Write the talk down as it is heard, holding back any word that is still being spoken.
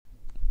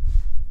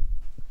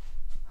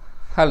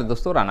Hello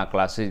दोस्तों, Rana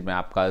classes में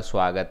आपका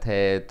स्वागत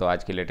है। तो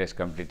आज की लेटेस्ट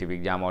कॉम्पिटिटिव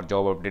एग्जाम और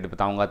जॉब अपडेट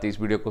बताऊंगा, तो इस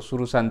वीडियो को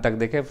शुरू से अंत तक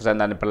देखें।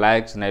 पसंद आने पर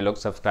लाइक्स, नए लोग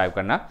सब्सक्राइब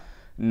करना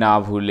ना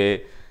भूले।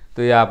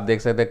 तो ये आप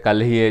देख सकते हैं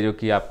कल ही है जो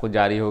कि आपको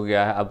जारी हो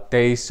गया है। अब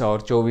 23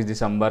 और 24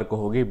 दिसंबर को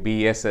होगी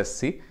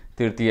बीएसएससी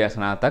तृतीय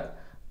स्नातक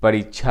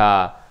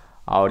परीक्षा।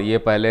 और ये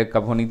पहले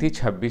कब होनी थी?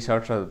 26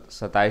 और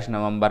 27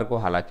 नवंबर को।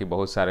 हालांकि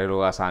बहुत सारे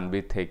लोग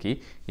आशान्वित थे कि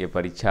ये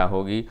परीक्षा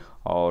होगी,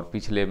 और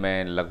पिछले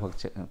मैं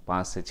लगभग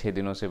 5 से 6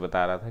 दिनों से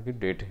बता रहा था कि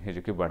डेट है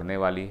जो कि बढ़ने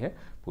वाली है,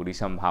 पूरी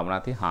संभावना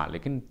थी। हाँ,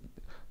 लेकिन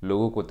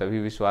लोगों को तभी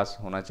विश्वास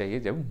होना चाहिए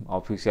जब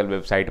ऑफिशियल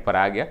वेबसाइट पर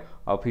आ गया।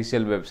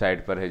 ऑफिशियल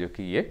वेबसाइट पर है जो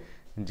कि ये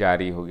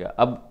जारी हो गया।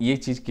 अब ये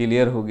चीज़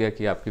क्लियर हो गया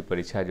कि आपकी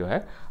परीक्षा जो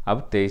है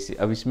अब 23।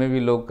 अब इसमें भी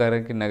लोग कह रहे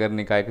हैं कि नगर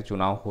निकाय के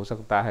चुनाव हो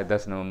सकता है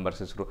 10 नवंबर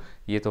से शुरू।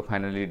 ये तो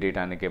फाइनली डेट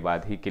आने के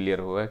बाद ही क्लियर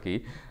होगा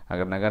कि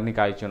अगर नगर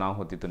निकाय चुनाव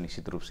होती तो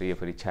निश्चित रूप से ये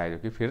परीक्षा है जो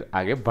कि फिर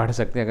आगे बढ़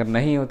सकती है, अगर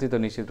नहीं होती तो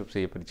निश्चित रूप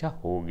से ये परीक्षा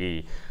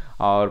होगी।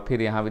 और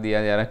फिर यहाँ भी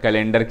दिया जा रहा है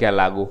कैलेंडर क्या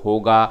लागू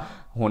होगा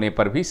होने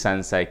पर भी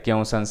संशय।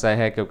 क्यों संशय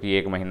है? क्योंकि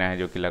 1 महीना है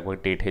जो कि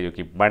लगभग डेट है जो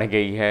कि बढ़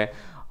गई है।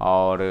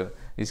 और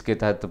इसके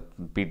तहत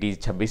पीटी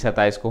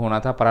 26-27 को होना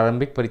था।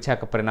 प्रारंभिक परीक्षा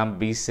का परिणाम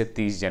 20 से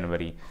 30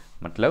 जनवरी,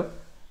 मतलब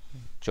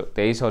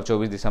 23 और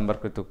 24 दिसंबर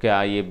को। तो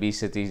क्या ये 20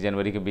 से 30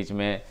 जनवरी के बीच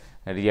में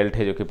रिजल्ट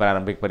है जो कि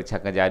प्रारंभिक परीक्षा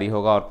का जारी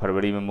होगा, और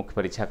फरवरी में मुख्य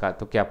परीक्षा का?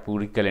 तो क्या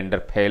पूरी कैलेंडर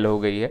फेल हो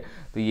गई है?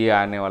 तो ये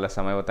आने वाला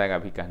समय बताएगा,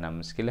 अभी कहना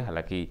मुश्किल है।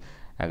 हालांकि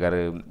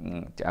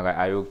अगर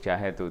आयोग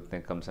चाहे तो उतने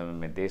कम समय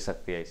में दे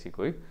सकती है, ऐसी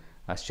कोई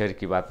आश्चर्य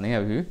की बात नहीं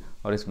अभी भी।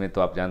 और इसमें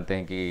तो आप जानते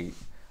हैं कि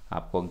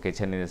आपको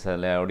अंकेक्षण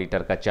निदेशालय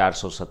ऑडिटर का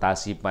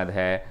 487 पद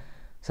है,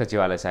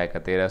 सचिवालय सहायक का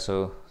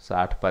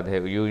 1360 पद है,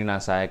 योजना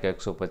सहायक का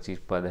 125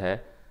 पद है।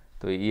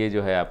 तो ये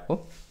जो है आपको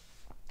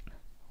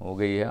हो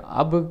गई है।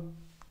 अब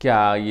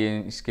क्या ये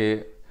इसके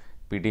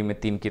पीटी में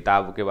 3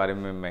 किताब के बारे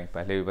में मैं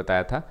पहले भी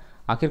बताया था।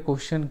 आखिर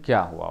क्वेश्चन क्या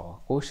हुआ होगा?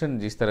 क्वेश्चन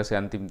जिस तरह से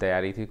अंतिम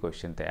तैयारी थी,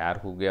 क्वेश्चन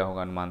तैयार हो गया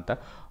होगा अनुमानतः।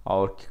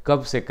 और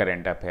कब से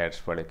करंट अफेयर्स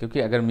पढ़े, क्योंकि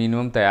अगर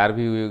मिनिमम तैयार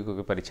भी हुई,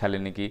 क्योंकि परीक्षा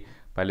लेने की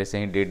पहले से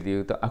ही डेट दी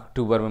हुई, तो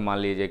अक्टूबर में मान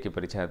लीजिए कि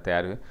परीक्षा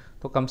तैयार हुई,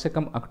 तो कम से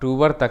कम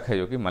अक्टूबर तक है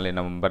जो कि मान लीजिए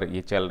नवंबर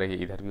ये चल रही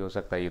है, इधर भी हो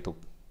सकता है, ये तो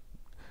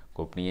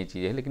गोपनीय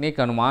चीज़ है। लेकिन एक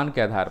अनुमान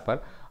के आधार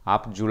पर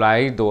आप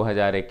जुलाई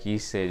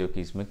 2021 से जो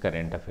कि इसमें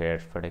करंट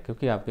अफेयर्स पढ़े,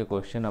 क्योंकि आपके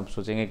क्वेश्चन अब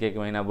सोचेंगे कि 1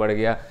 महीना बढ़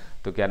गया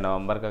तो क्या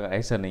नवंबर का?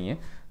 ऐसा नहीं है।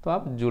 तो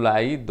आप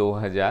जुलाई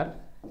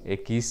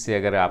 2021 से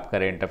अगर आप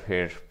करंट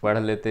अफेयर्स पढ़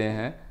लेते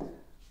हैं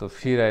तो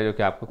फिर है जो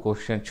कि आपको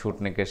क्वेश्चन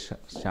छूटने के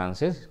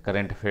चांसेस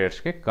करंट अफेयर्स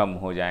के कम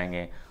हो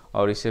जाएंगे।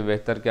 और इससे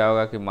बेहतर क्या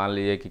होगा कि मान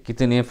लीजिए कि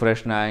कितने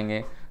प्रश्न आएंगे,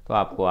 तो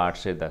आपको 8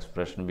 से 10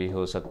 प्रश्न भी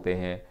हो सकते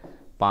हैं,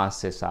 5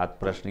 से 7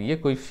 प्रश्न, ये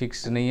कोई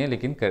फिक्स नहीं है।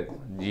 लेकिन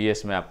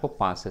जीएस में आपको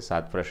 5 से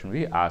 7 प्रश्न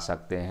भी आ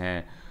सकते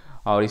हैं।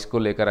 और इसको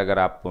लेकर अगर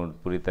आप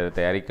पूरी तरह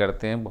तैयारी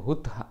करते हैं,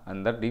 बहुत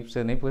अंदर डीप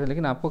से नहीं पूछे,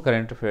 लेकिन आपको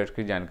करंट अफेयर्स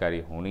की जानकारी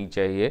होनी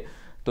चाहिए।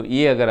 तो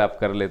ये अगर आप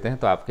कर लेते हैं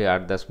तो आपके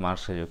 8-10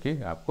 मार्क्स है जो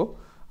कि आपको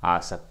आ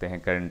सकते हैं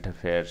करंट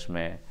अफेयर्स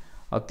में।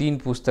 और 3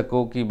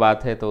 पुस्तकों की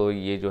बात है तो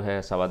ये जो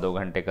है 2.25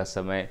 घंटे का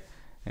समय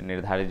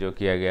निर्धारित जो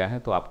किया गया है।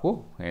 तो आपको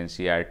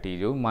एनसीईआरटी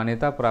जो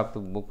मान्यता प्राप्त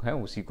बुक है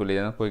उसी को ले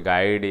जाना, कोई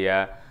गाइड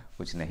या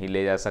कुछ नहीं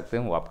ले जा सकते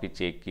हैं, वो आपकी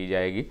चेक की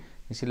जाएगी।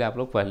 इसीलिए आप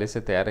लोग पहले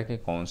से तैयार है कि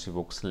कौन सी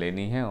बुक्स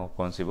लेनी है और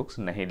कौन सी बुक्स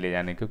नहीं ले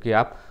जानी, क्योंकि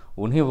आप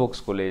उन्हीं बुक्स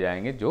को ले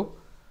जाएंगे जो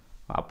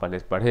आप पहले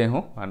पढ़े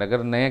हों। और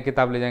अगर नया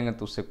किताब ले जाएंगे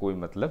तो उससे कोई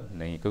मतलब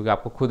नहीं, क्योंकि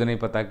आपको खुद नहीं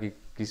पता कि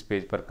किस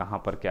पेज पर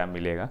कहाँ पर क्या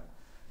मिलेगा।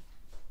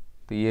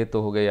 तो ये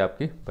तो हो गई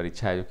आपकी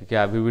परीक्षा है जो कि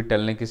क्या अभी भी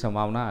टलने की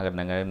संभावना, अगर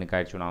नगर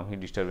निकाय चुनाव ही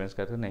डिस्टर्बेंस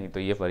करते, नहीं तो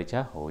ये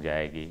परीक्षा हो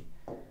जाएगी।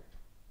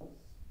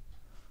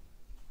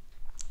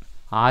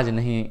 आज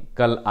नहीं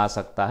कल आ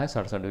सकता है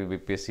 67वीं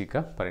बीपीएससी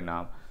का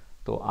परिणाम।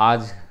 तो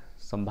आज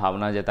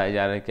संभावना जताई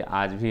जा रही है कि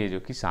आज भी है जो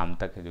कि शाम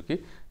तक है जो कि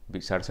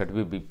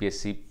 67वीं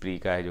बीपीएससी प्री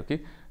का है जो कि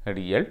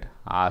रिजल्ट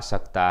आ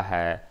सकता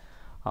है।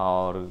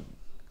 और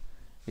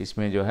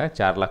इसमें जो है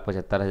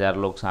 4,75,000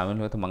 लोग शामिल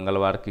हुए थे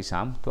मंगलवार की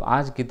शाम। तो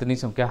आज कितनी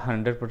संख्या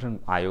 100%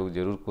 आयोग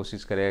जरूर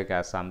कोशिश करेगा कि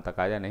आज शाम तक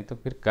आ जाए, नहीं तो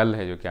फिर कल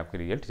है जो कि आपके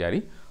रिजल्ट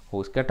जारी हो।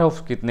 उस कट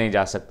ऑफ कितने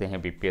जा सकते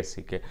हैं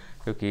बीपीएससी के,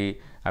 क्योंकि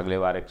अगले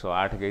बार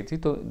 108 गई थी,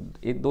 तो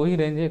ये 2 ही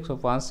रेंज है,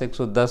 105 से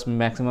 110,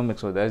 मैक्सिमम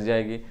 110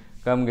 जाएगी,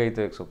 कम गई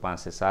तो 105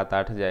 से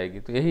 7-8 जाएगी।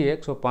 तो यही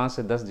 105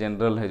 से 10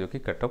 जनरल है जो कि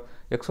कट ऑफ।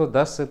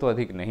 110 से तो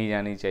अधिक नहीं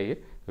जानी चाहिए,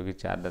 क्योंकि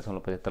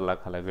 4.75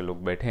 लाख हालांकि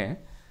लोग बैठे हैं।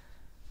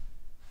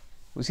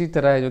 उसी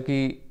तरह है जो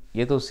कि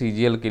ये तो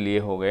सीजीएल के लिए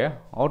हो गया,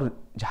 और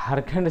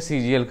झारखंड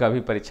सीजीएल का भी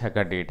परीक्षा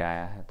का डेट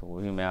आया है। तो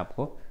वही मैं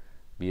आपको,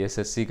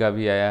 बीएसएससी का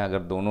भी आया। अगर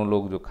दोनों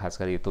लोग जो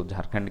खासकर, ये तो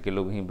झारखंड के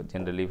लोग ही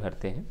जनरली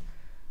भरते हैं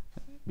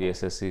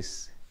बीएसएससी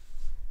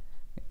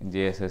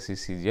जेएसएससी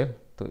सीजीएल।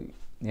 तो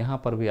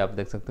यहाँ पर भी आप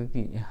देख सकते हैं कि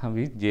यहाँ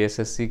भी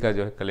जेएसएससी का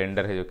जो है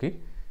कैलेंडर है जो कि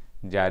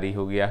जारी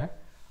हो गया है।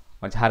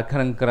 और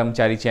झारखंड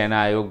कर्मचारी चयन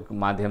आयोग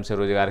माध्यम से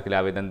रोजगार के लिए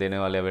आवेदन देने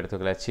वाले अभ्यर्थियों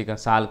के लिए अच्छी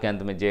साल के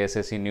अंत में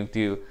जेएसएससी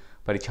नियुक्ति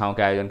परीक्षाओं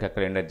के आयोजन का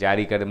कैलेंडर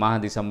जारी कर माह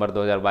दिसंबर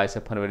 2022 से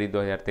फरवरी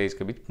 2023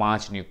 के बीच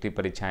 5 नियुक्ति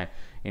परीक्षाएं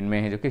इनमें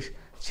है जो कि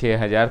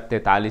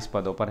 6,043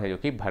 पदों पर है जो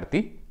कि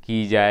भर्ती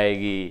की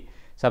जाएगी।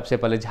 सबसे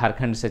पहले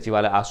झारखंड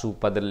सचिवालय आशु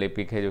पद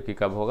लिपिक है जो कि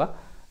कब होगा,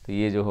 तो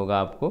ये जो होगा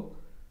आपको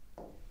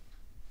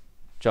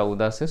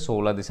 14 से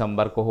 16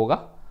 दिसंबर को होगा।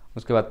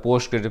 उसके बाद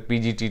post graduate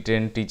PGT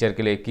train teacher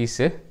के लिए 21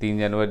 से 3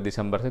 जनवरी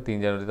दिसंबर से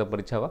 3 जनवरी तक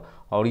परीक्षा होगा।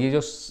 और ये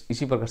जो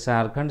इसी प्रकार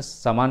झारखंड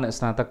सामान्य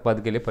स्नातक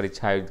पद के लिए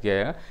परीक्षा आयोजित किया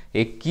जाएगा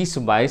 21,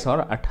 22 और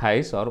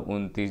 28 और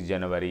 29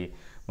 जनवरी।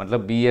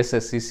 मतलब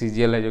BSSC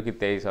CGL है जो कि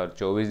 23 और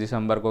 24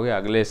 दिसंबर को होगी।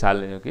 अगले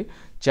साल जो कि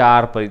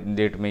 4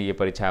 डेट में ये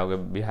परीक्षा होगी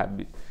बिहार,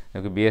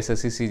 जो कि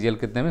BSSC CGL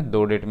कितने में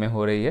 2 डेट में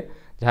हो रही है।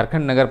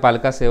 झारखंड नगर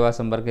पालिका सेवा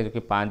संवर्ग के जो कि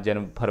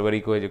 5 फरवरी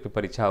को है जो कि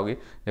परीक्षा होगी,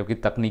 जबकि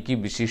तकनीकी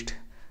विशिष्ट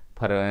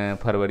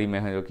फरवरी में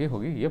है जो कि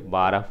होगी ये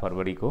 12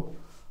 फरवरी को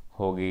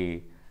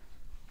होगी।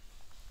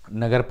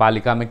 नगर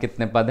पालिका में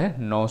कितने पद हैं,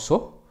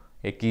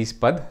 921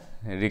 पद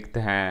रिक्त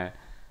हैं।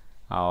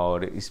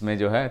 और इसमें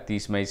जो है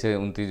 30 मई से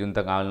 29 जून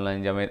तक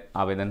ऑनलाइन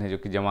आवेदन है जो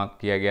कि जमा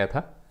किया गया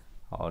था।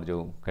 और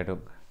जो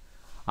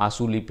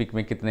आशु लिपिक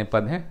में कितने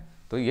पद हैं,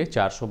 तो ये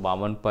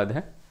 452 पद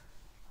हैं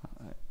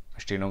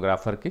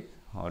स्टेनोग्राफर की।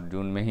 और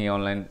जून में ही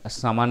ऑनलाइन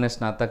सामान्य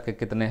स्नातक के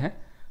कितने हैं,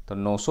 तो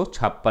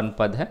 956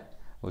 पद है।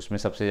 उसमें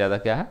सबसे ज़्यादा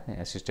क्या है,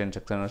 असिस्टेंट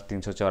सेक्शन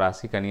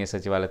 384, कनीय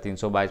सचिवालय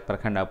 322,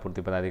 प्रखंड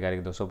आपूर्ति पदाधिकारी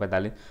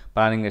 245,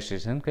 प्लानिंग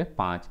स्टेशन के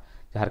 5।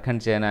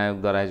 झारखंड चयन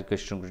आयोग द्वारा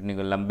एजुकेशन स्क्रूटनी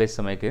को लंबे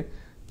समय के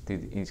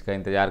इसका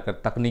इंतजार कर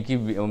तकनीकी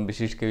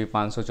विशिष्ट के भी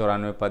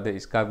 594 पद है।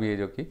 इसका भी है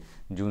जो कि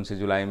जून से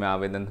जुलाई में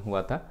आवेदन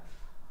हुआ था।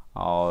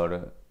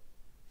 और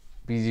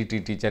पीजीटी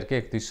टीचर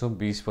के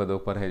 3120 पदों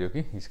पर है जो कि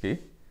इसकी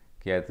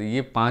किया है। तो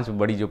ये 5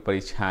 बड़ी जो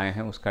परीक्षाएं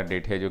हैं उसका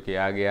डेट है जो कि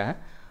आ गया है।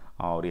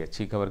 और ये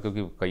अच्छी खबर,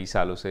 क्योंकि कई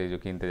सालों से जो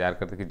कि इंतजार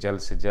करते कि जल्द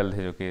से जल्द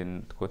है जो कि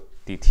इनको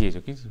तिथि है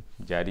जो कि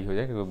जारी हो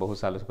जाए, क्योंकि बहुत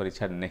सालों से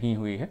परीक्षा नहीं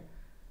हुई है।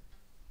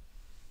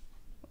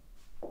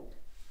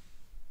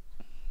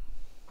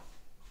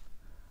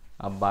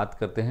 अब बात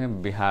करते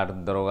हैं बिहार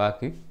दरोगा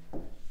की।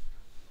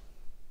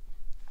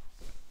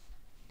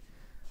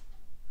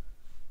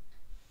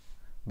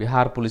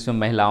 बिहार पुलिस में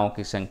महिलाओं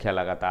की संख्या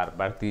लगातार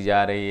बढ़ती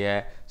जा रही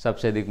है।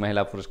 सबसे अधिक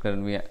महिला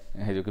पुलिसकर्मी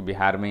है जो कि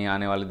बिहार में ही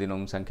आने वाले दिनों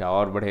में संख्या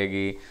और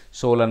बढ़ेगी।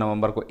 16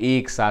 नवंबर को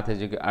एक साथ है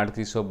जो कि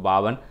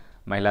 3852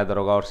 महिला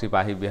दरोगा और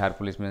सिपाही बिहार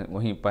पुलिस में,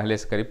 वहीं पहले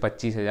से करीब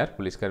 25,000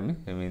 पुलिसकर्मी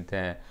नियमित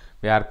हैं।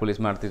 बिहार पुलिस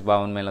में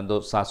 3852 महिला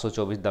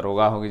 724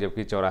 दरोगा होगी,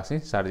 जबकि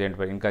 84 सार्जेंट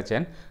पर। इनका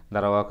चयन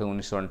दरोगा के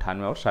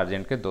 1998 और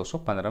सार्जेंट के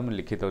 215 में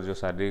लिखित और जो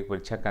शारीरिक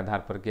परीक्षा के आधार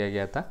पर किया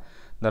गया था।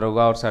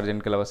 दरोगा और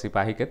सार्जेंट के अलावा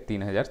सिपाही के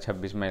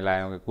 3026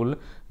 महिलाएं होंगी। कुल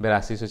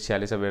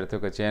 8246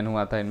 अभ्यर्थियों का चयन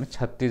हुआ था, इनमें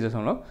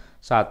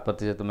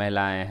 36.7%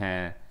 महिलाएं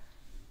हैं।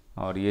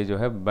 और ये जो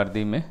है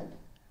वर्दी में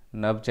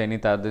नव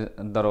चयनित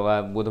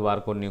दरोगा बुधवार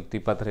को नियुक्ति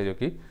पत्र है जो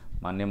कि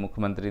माननीय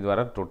मुख्यमंत्री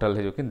द्वारा टोटल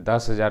है जो कि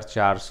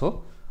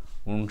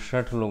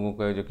 10,459 लोगों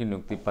को है जो कि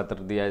नियुक्ति पत्र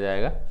दिया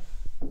जाएगा।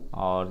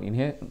 और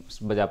इन्हें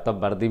बाज़ाब्ता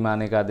वर्दी में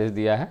आने का आदेश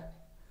दिया है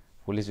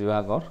पुलिस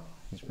विभाग। और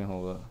इसमें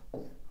होगा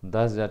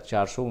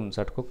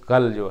 10,459 को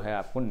कल जो है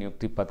आपको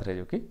नियुक्ति पत्र है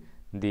जो कि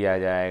दिया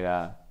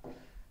जाएगा।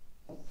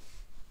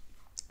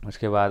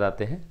 उसके बाद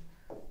आते हैं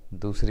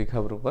दूसरी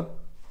खबरों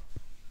पर।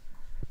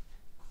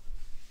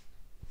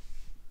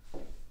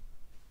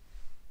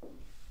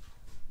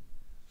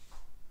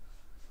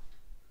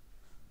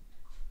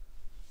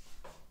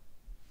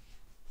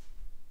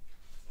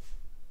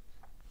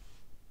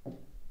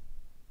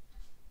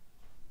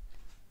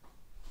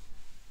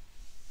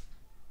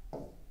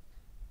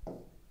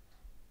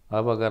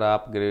 अब अगर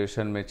आप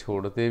ग्रेजुएशन में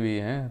छोड़ते भी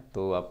हैं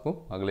तो आपको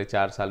अगले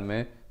 4 साल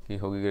में की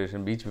होगी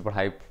ग्रेजुएशन, बीच में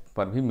पढ़ाई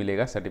पर भी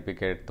मिलेगा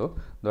सर्टिफिकेट। तो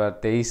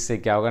 2023 से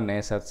क्या होगा,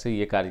 नए शर्त से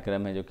ये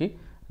कार्यक्रम है जो कि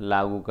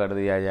लागू कर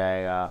दिया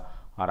जाएगा।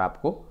 और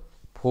आपको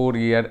 4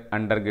 ईयर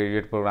अंडर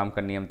ग्रेजुएट प्रोग्राम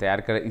का नियम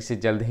तैयार करें, इसे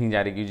जल्द ही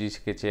जारी की।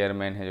 जिसके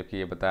चेयरमैन है जो कि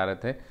ये बता रहे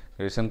थे,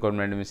 ग्रेजुएशन कोर्स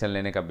में एडमिशन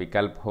लेने का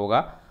विकल्प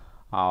होगा।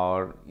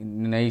 और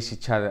नई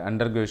शिक्षा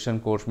अंडर ग्रेजुएशन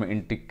कोर्स में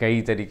एंट्री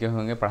कई तरीके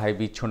होंगे। पढ़ाई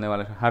बीच छोड़ने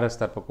वाले हर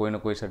स्तर पर कोई ना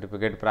कोई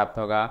सर्टिफिकेट प्राप्त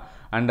होगा।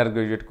 अंडर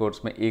ग्रेजुएट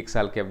कोर्स में 1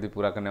 साल की अवधि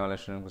पूरा करने वाले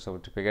स्टूडेंट को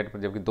सर्टिफिकेट,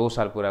 जबकि 2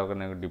 साल पूरा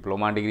करने को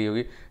डिप्लोमा डिग्री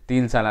होगी।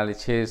 3 साल वाले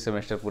 6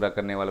 सेमेस्टर पूरा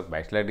करने वालों को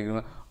बैचलर डिग्री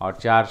में, और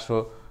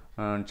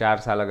 4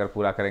 साल अगर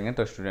पूरा करेंगे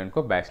तो स्टूडेंट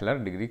को बैचलर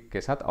डिग्री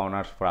के साथ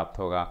ऑनर्स प्राप्त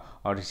होगा।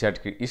 और रिसर्च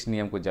की इस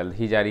नियम को जल्द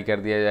ही जारी कर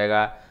दिया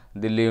जाएगा।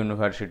 दिल्ली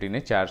यूनिवर्सिटी ने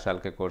 4 साल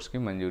के कोर्स की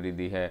मंजूरी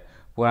दी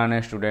है।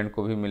 पुराने स्टूडेंट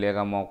को भी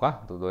मिलेगा मौका।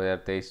 तो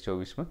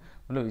 2023-24 में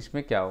मतलब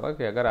इसमें क्या होगा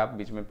कि अगर आप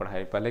बीच में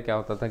पढ़ाई, पहले क्या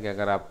होता था कि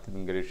अगर आप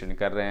ग्रेजुएशन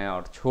कर रहे हैं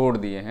और छोड़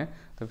दिए हैं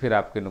तो फिर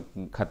आपके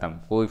ख़त्म,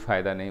 कोई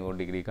फ़ायदा नहीं वो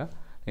डिग्री का।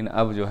 लेकिन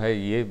अब जो है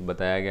ये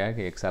बताया गया है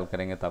कि 1 साल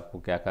करेंगे तो आपको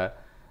क्या क्या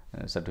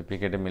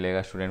सर्टिफिकेट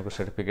मिलेगा। स्टूडेंट को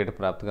सर्टिफिकेट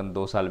प्राप्त करना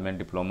 2 साल में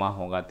डिप्लोमा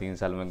होगा, 3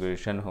 साल में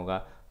ग्रेजुएशन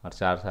होगा, और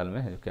 4 साल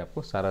में है जो कि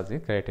आपको सारा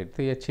चीज़ क्राइटेरिया।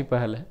 तो ये अच्छी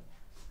पहल है।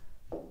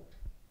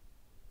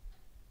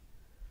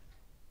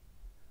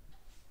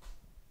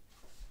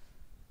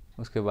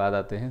 उसके बाद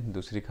आते हैं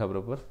दूसरी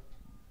खबरों पर।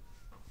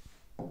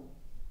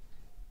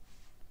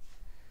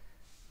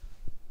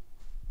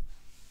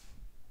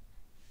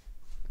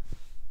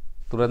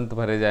 तुरंत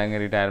भरे जाएंगे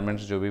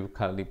रिटायरमेंट्स जो भी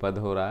खाली पद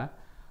हो रहा है।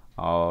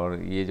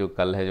 और ये जो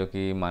कल है जो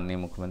कि माननीय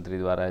मुख्यमंत्री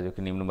द्वारा है जो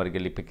कि निम्न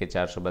वर्गीय लिपिक के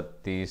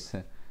 432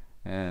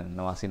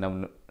 89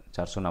 नव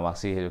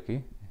 489 है, जो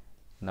कि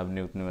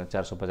नवनियुक्त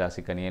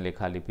 485 कनीय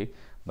लेखा लिपिक,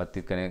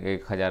 32 कनीय,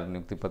 1000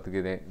 नियुक्ति पत्र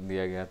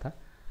दिया गया था।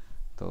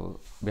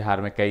 तो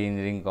बिहार में कई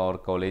इंजीनियरिंग और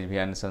कॉलेज भी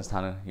अन्य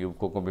संस्थान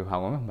युवकों को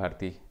विभागों में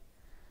भर्ती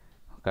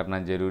करना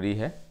जरूरी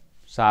है।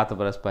 7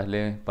 वर्ष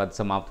पहले पद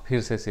समाप्त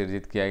फिर से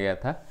सृजित किया गया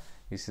था।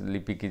 इस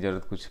लिपि की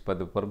जरूरत कुछ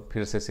पद पर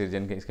फिर से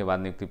सृजन के इसके बाद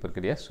नियुक्ति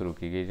प्रक्रिया शुरू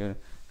की गई। जो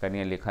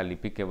कनीय लेखा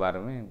लिपिक के बारे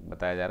में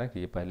बताया जा रहा है कि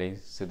ये पहले ही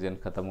सृजन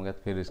खत्म हो गया,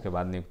 फिर इसके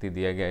बाद नियुक्ति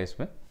दिया गया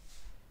इसमें।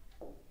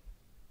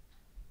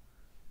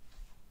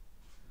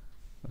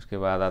 उसके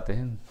बाद आते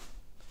हैं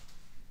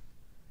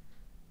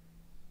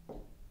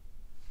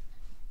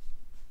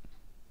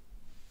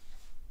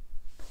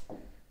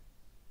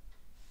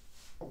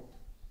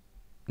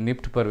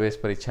निफ्ट प्रवेश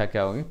परीक्षा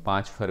क्या होगी,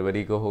 5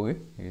 फरवरी को होगी।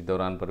 इस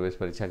दौरान प्रवेश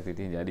परीक्षा की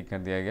तिथि जारी कर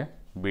दिया गया।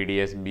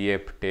 BDS,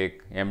 BF,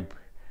 टेक,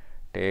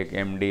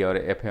 MD और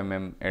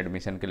FMM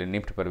एडमिशन के लिए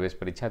निफ्ट प्रवेश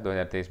परीक्षा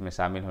 2023 में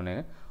शामिल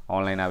होने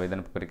ऑनलाइन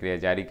आवेदन प्रक्रिया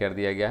जारी कर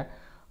दिया गया।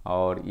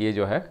 और ये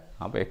जो है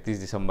आप 31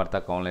 दिसंबर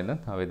तक ऑनलाइन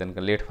आवेदन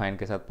का लेट फाइन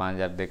के साथ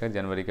 5000 देकर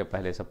जनवरी के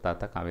पहले सप्ताह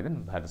तक आवेदन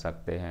भर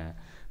सकते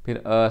हैं। फिर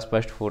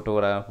अस्पष्ट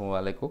फोटोग्राफ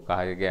वाले को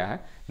कहा गया है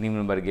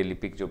निम्न वर्गीय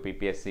लिपिक जो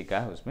PPSC का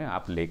है उसमें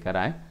आप लेकर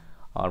आएँ,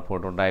 और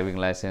फोटो, ड्राइविंग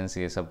लाइसेंस,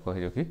 ये सब को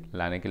है जो कि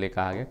लाने के लिए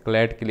कहा गया।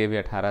 क्लैट के लिए भी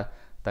 18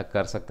 तक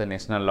कर सकते हैं।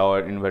 नेशनल लॉ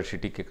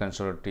यूनिवर्सिटी के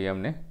कंसोर्टियम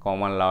ने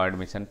कॉमन लॉ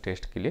एडमिशन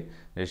टेस्ट के लिए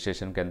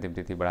रजिस्ट्रेशन की अंतिम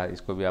तिथि बढ़ा,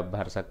 इसको भी आप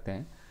भर सकते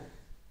हैं।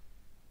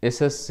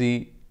 SSC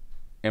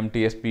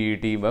MTS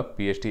PET व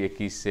PST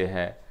 21 से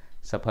है।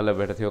 सफल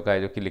अभ्यर्थियों का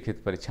है जो कि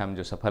लिखित परीक्षा में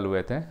जो सफल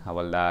हुए थे,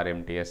 हवलदार,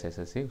 MTS,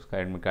 SSC, उसका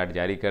एडमिट कार्ड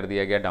जारी कर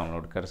दिया गया,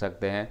 डाउनलोड कर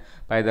सकते हैं।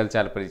 पैदल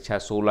चाल परीक्षा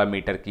 16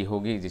 मीटर की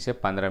होगी, जिसे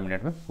 15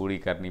 मिनट में पूरी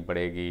करनी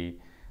पड़ेगी।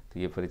 तो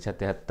ये परीक्षा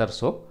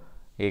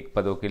 7301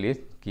 पदों के लिए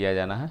किया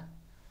जाना है।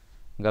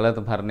 गलत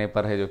भरने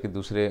पर है जो कि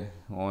दूसरे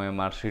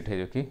OMR शीट है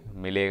जो कि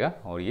मिलेगा,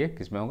 और ये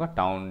किस में होगा,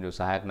 टाउन जो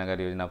सहायक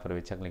नगर योजना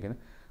पर्यवेक्षक लिखे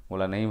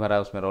बोला नहीं भरा,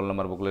 उसमें रोल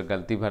नंबर बुकलेट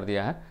गलती भर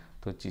दिया है,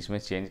 तो चीज़ में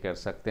चेंज कर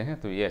सकते हैं।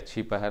 तो ये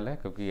अच्छी पहल है,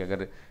 क्योंकि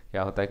अगर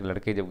क्या होता है कि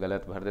लड़के जब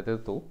गलत भर देते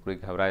हैं तो पूरी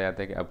घबरा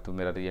जाते हैं कि अब तो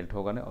मेरा रिजल्ट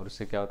होगा ना, और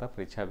उससे क्या होता है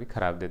परीक्षा भी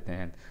खराब देते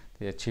हैं।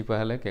 तो ये अच्छी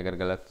पहल है कि अगर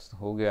गलत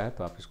हो गया है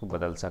तो आप इसको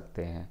बदल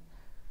सकते हैं।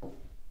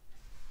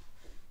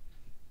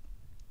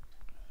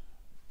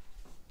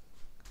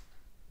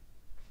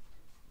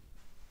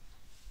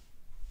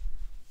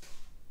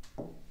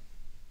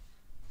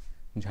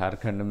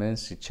 झारखंड में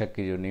शिक्षक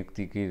की जो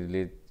नियुक्ति की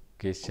लिए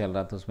केस चल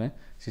रहा था, उसमें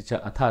शिक्षा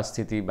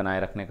यथास्थिति बनाए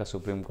रखने का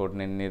सुप्रीम कोर्ट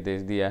ने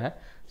निर्देश दिया है।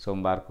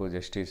 सोमवार को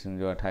जस्टिस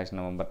जो 28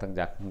 नवंबर तक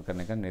जांच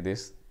करने का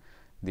निर्देश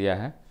दिया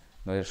है।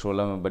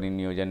 2016 में बनी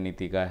नियोजन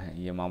नीति का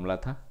ये मामला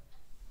था।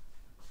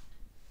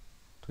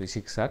 तो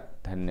इसी के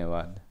साथ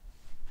धन्यवाद।